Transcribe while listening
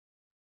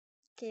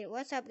Okay,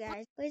 what's up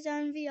guys? Please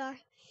on VR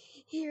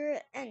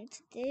here, and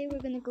today we're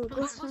gonna go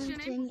ghost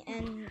hunting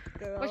and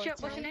What's your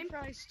name?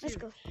 Let's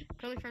go.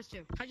 Curly Fries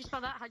 2. How'd you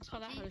spell that?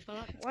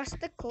 What's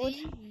the code? I'll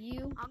give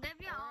you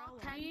all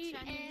 10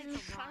 seconds.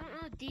 I don't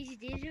know,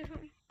 Daisy or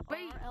something.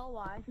 Wait.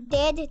 R-L-Y.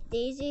 Dead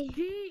Daisy.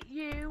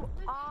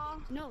 D-U-R...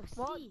 No,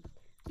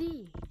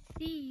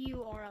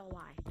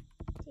 C-U-R-L-Y.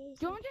 Daisy.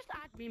 Don't just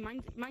add me.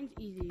 Mine's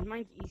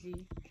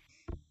easy.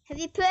 Have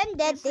you put in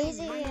Dead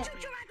Daisy yet?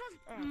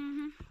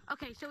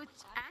 Okay, so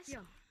it's S.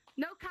 Yeah.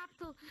 No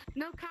capital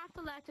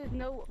letters,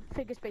 no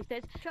figure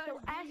spaces.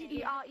 So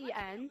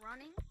S-E-R-E-N.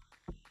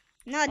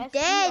 No,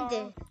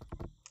 dead.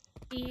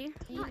 Daisy.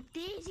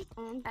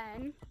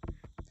 N.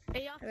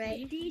 A-R-T.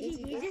 Right.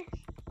 Daisy.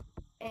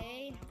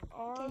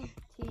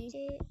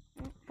 A-R-T.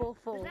 Full.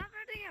 Is that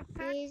really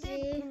effective?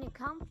 Daisy. Can you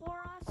come for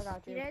us? I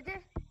got you. You ready?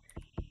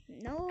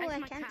 No, That's I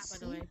my can't cat, by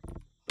the see. way.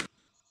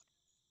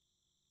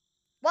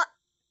 What?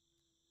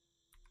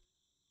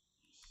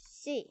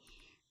 See.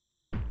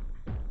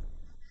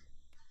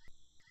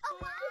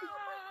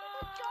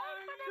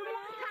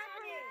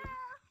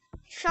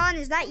 Sean,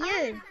 is that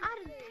you?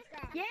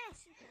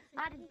 Yes.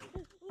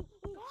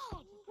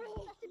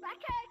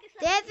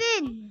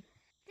 Devin!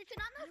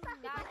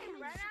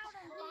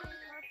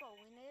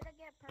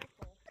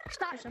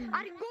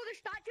 I didn't go the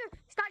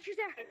statues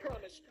there.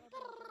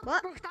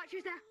 What? Bro,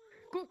 statues there.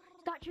 Go,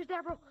 statues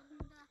there, bro.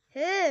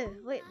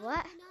 Who? Wait,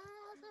 what?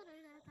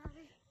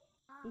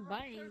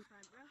 Bye.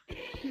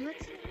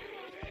 What?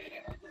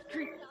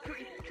 Tree.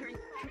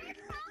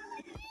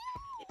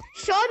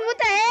 Sean, what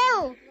the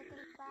hell?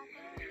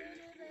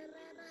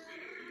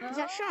 Is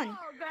that Sean?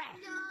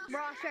 Bro,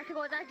 I swear to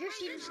God, I just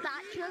seen a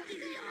statue.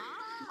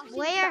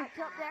 Where? Up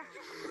there.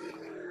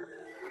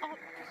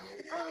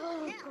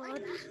 Oh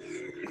God.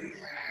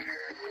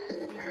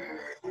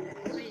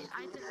 Wait, I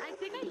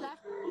think I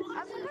left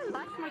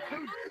my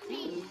code.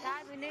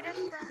 Dad, we need to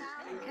sprint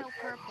out and kill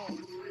Purple.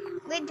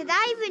 Wait, did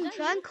I even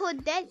try and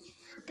code dead?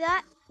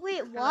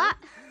 Wait, what?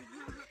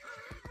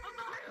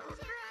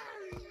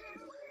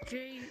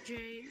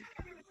 J.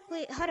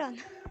 Wait, hold on.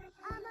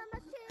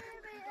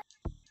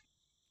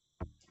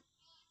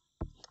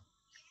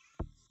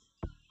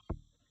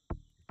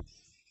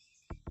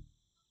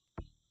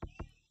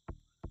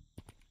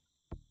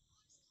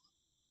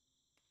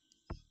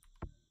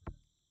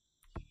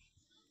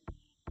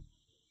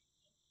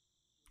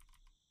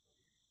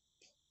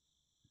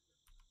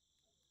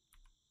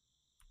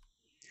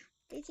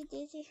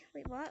 Daisy.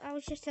 Wait, what? I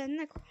was just in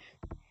the...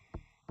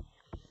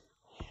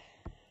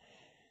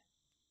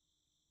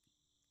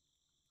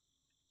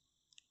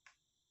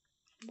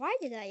 Why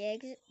did I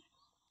exit?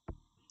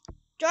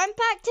 Join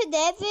back to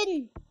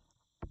Devin.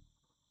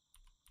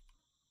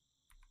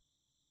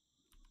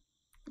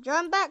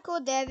 Join back to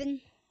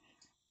Devin.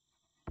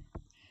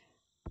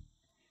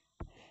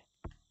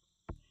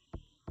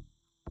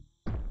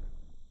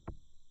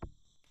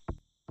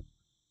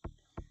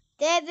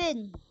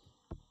 Devin.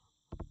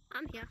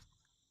 I'm here.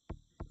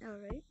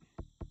 Alright.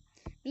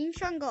 Me and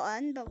Sean got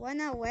in, but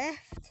when I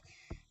left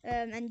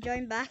and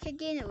joined back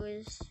again, it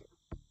was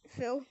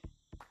full.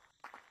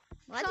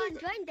 What Sean,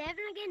 join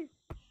Devin again.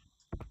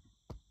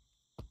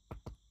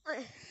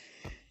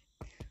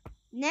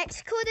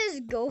 Next code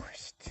is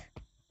ghost.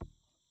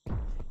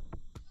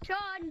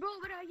 Sean, bro,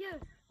 where are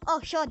you?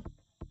 Oh, Sean.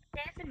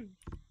 Devin.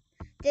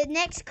 The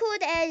next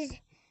code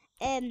is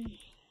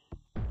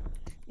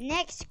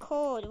next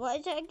code.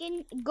 What is it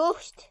again?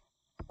 Ghost.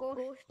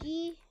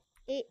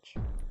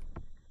 G-H-O-S-T.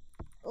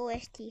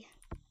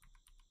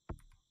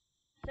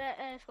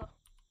 Let's go.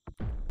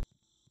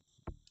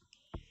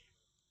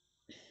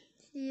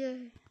 Yeah.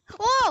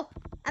 Oh!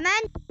 I'm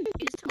in!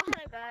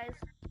 Hello, guys.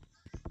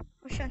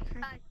 Oh, Sean.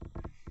 Hi.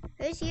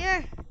 Who's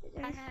here?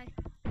 Hi.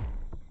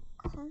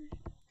 Come.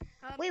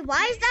 Wait,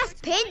 why is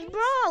that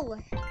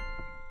paintball?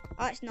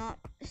 Oh, it's not.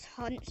 It's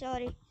hunt,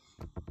 sorry.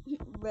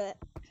 Right.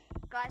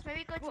 Guys,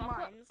 maybe go to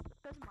mines.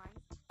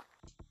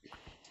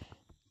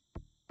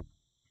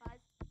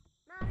 Guys.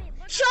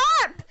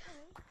 Sharp!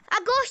 A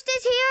ghost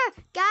is here!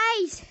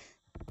 Guys!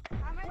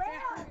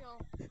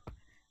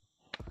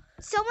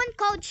 Someone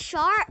called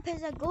Sharp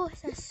is a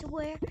ghost, I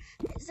swear.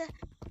 It's a...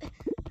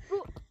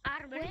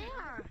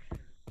 Where?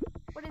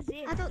 What is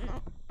this? I don't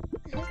know.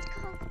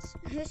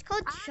 Who's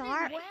called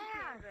Sharp?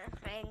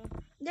 Where?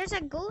 There's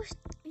a ghost.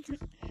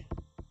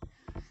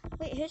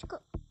 Wait,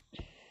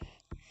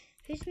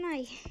 who's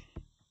my...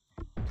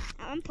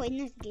 I'm playing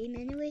this game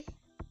anyway.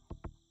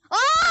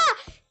 Oh!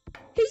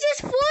 He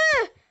just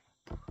flew!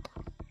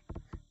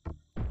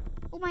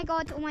 Oh my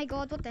god,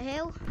 what the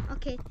hell?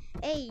 Okay,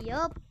 hey,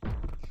 yup.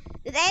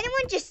 Did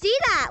anyone just see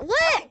that?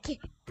 Look!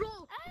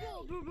 Bro,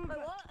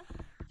 what?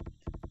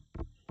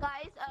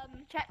 Guys,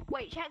 check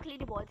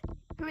leaderboard.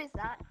 Who is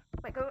that?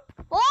 Wait, go.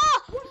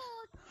 Oh!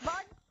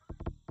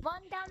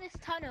 Run down this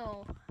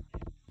tunnel.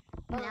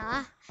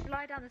 Nah.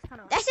 Fly down this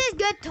tunnel. This is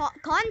good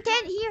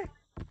content here.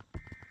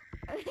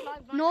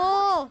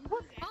 No.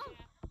 Oh,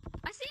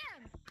 I see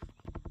him.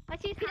 I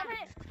see his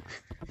head.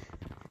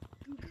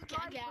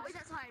 Yeah. Wait,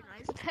 that's high,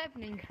 nice. What's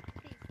happening?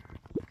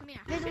 Come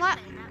here. There's what?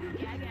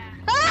 Yeah.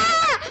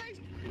 Ah!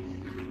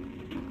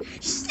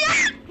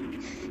 Stop!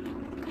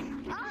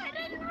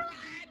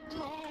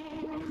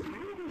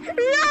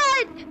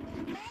 Run!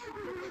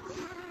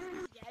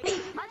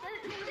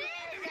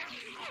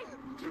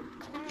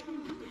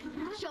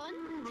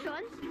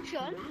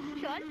 Sean,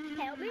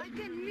 help me.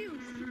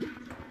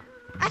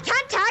 I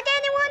can't tag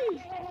anyone.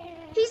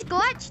 He's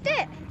glitched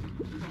it.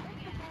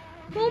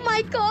 Oh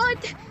my god!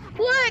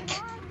 Look!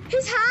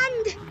 His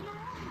hand!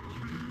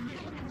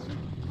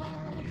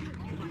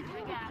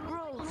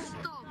 Bro,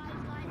 stop.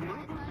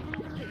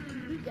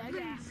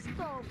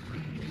 Stop.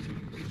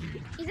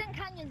 He's in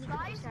Canyon's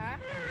visor.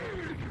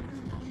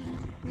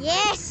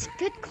 Yes!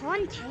 Good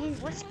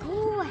content. Let's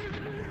go.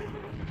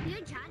 He's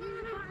in Canyon's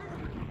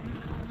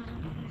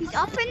He's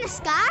up in the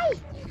sky.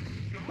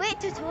 Wait,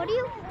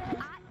 tutorial?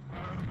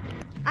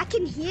 I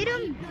can hear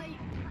him.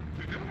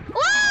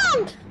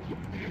 Whoa!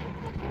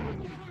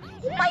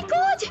 Oh my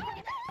god!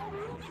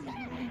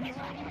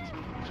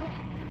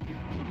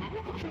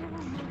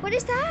 What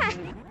is that?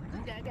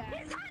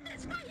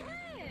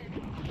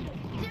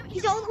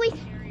 He's all the way.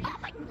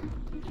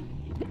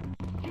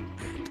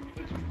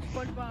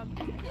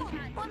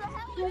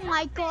 Oh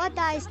my god,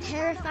 that is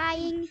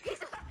terrifying.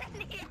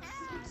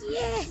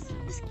 Yes!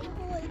 Let's go.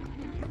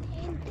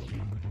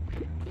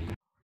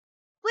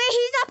 Wait,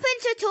 he's up in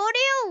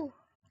tutorial.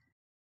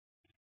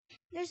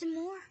 There's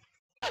more.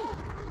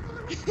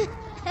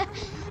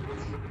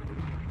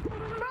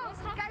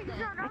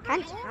 I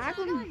can't tag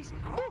him.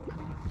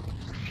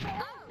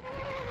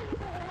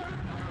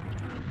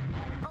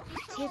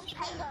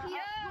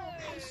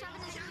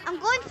 I'm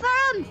going for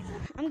him.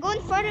 I'm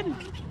going for him.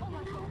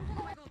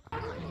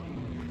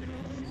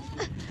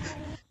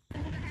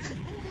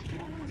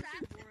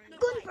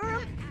 Going for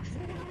him.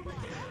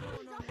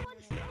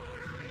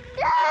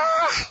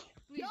 Ah!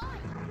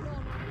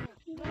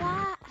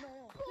 What?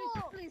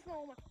 Please, no.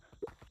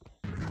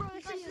 Bro,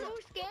 this is so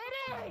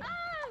scary.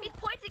 He's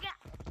pointing at.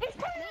 He's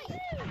pointing.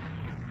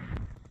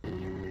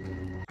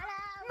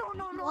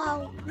 No. Wow,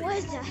 what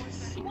is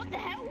this? What the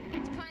hell?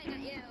 It's pointing at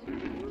you.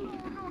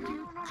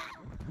 No.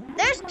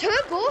 There's two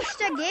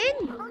ghosts again.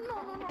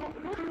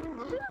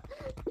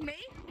 Me?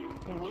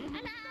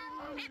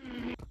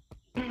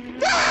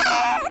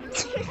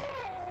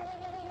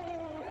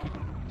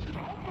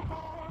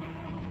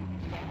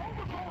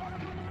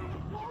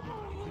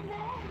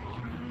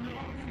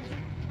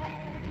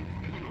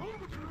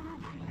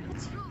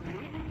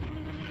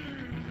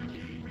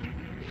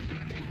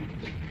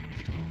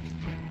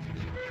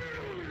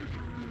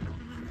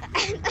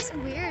 That's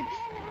weird.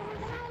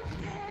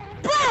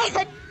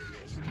 But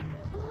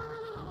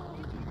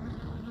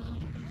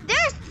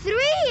there's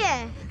three.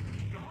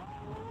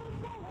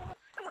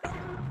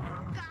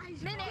 Guys,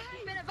 Minnie,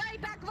 been a very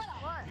bad winner.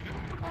 What?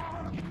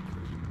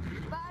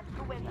 Bad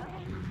winner.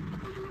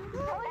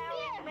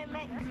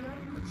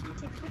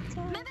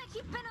 Mimic,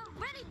 you've been a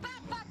really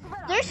bad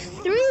winner. There's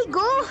three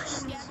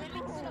ghosts. Yeah,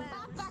 Mimic's been a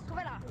bad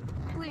winner.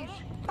 Please,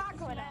 bad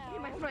winner.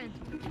 You're my friend.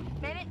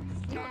 Mimic.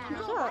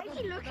 Why is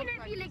he looking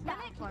at me like that?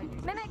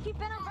 Mimic, you've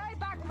been a very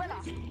bad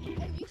winner.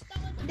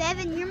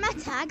 Devin, you're my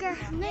tagger.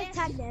 I'm gonna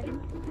tag Devin.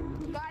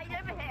 Guys,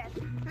 over here.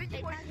 Who's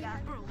the worst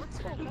guy? Bro, what's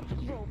up?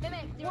 Bro,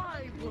 Mimic,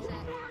 why is it?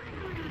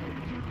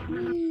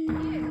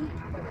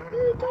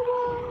 You're the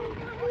one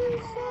who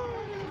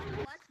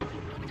said.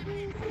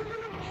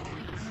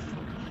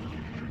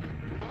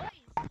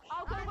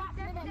 I'll go back,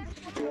 Mimic.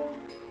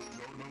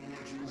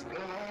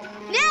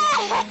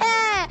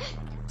 Yeah!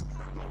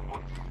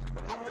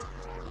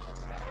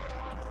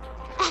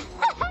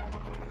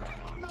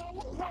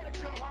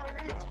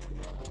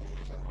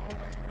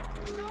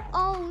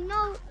 Oh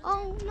no,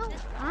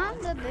 I'm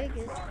the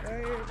biggest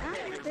bird.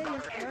 I'm the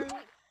biggest bird.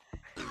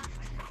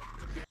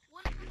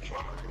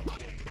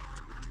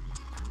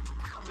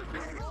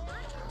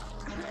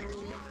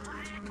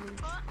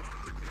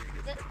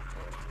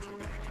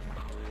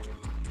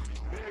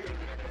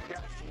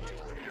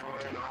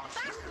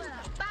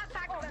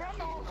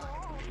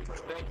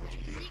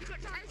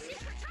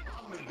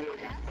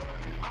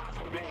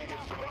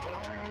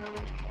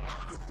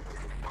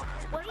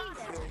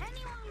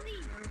 Anyone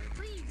leave,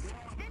 please.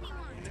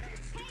 Anyone.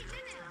 Hey,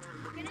 Minnie.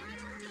 Can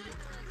anyone leave?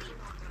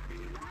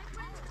 My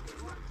friend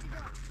wants to go.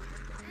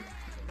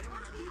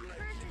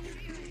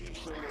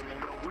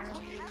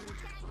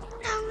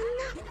 No.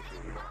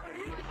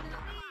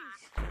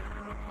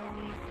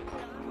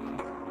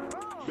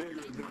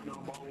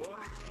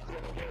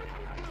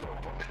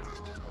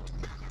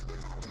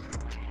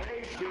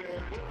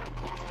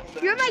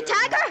 You're my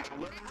tagger.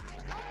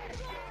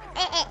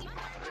 Eh.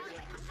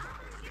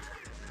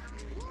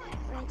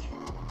 Right.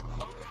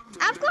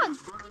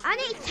 I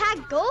need to tag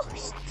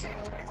ghosts.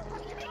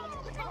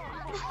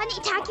 I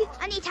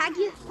need to tag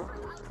you.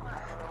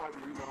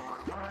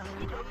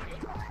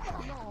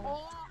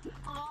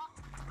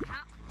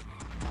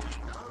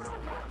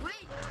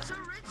 Wait, so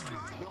Red's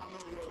flying.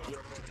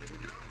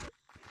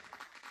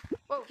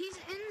 Whoa, he's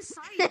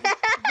inside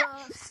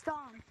the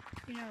stomp.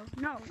 You know,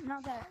 no,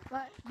 not that,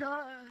 but the.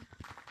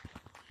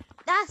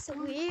 That's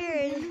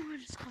weird. What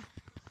is it called?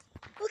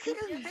 Look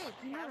fake.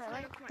 You know that,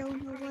 right?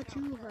 Don't know what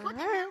you What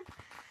the are. hell?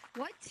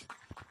 What?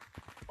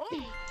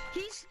 Oh,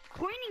 he's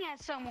pointing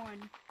at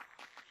someone.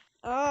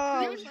 Oh,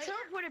 There's a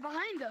teleporter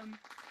behind him.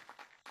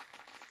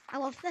 I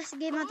love this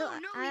game. No, I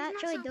he's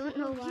actually not don't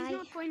know He's why.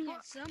 not pointing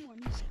at someone.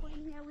 He's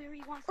pointing at where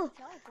he wants to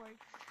teleport.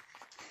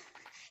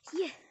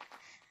 Yeah.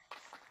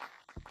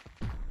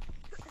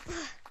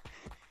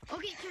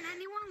 Okay, can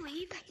anyone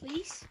leave,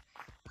 please?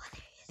 Oh,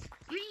 there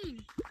he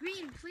is.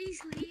 Green, please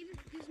leave,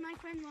 because my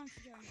friend wants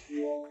to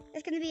join.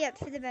 That's gonna be it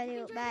for the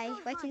video. Bye.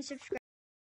 Like and subscribe.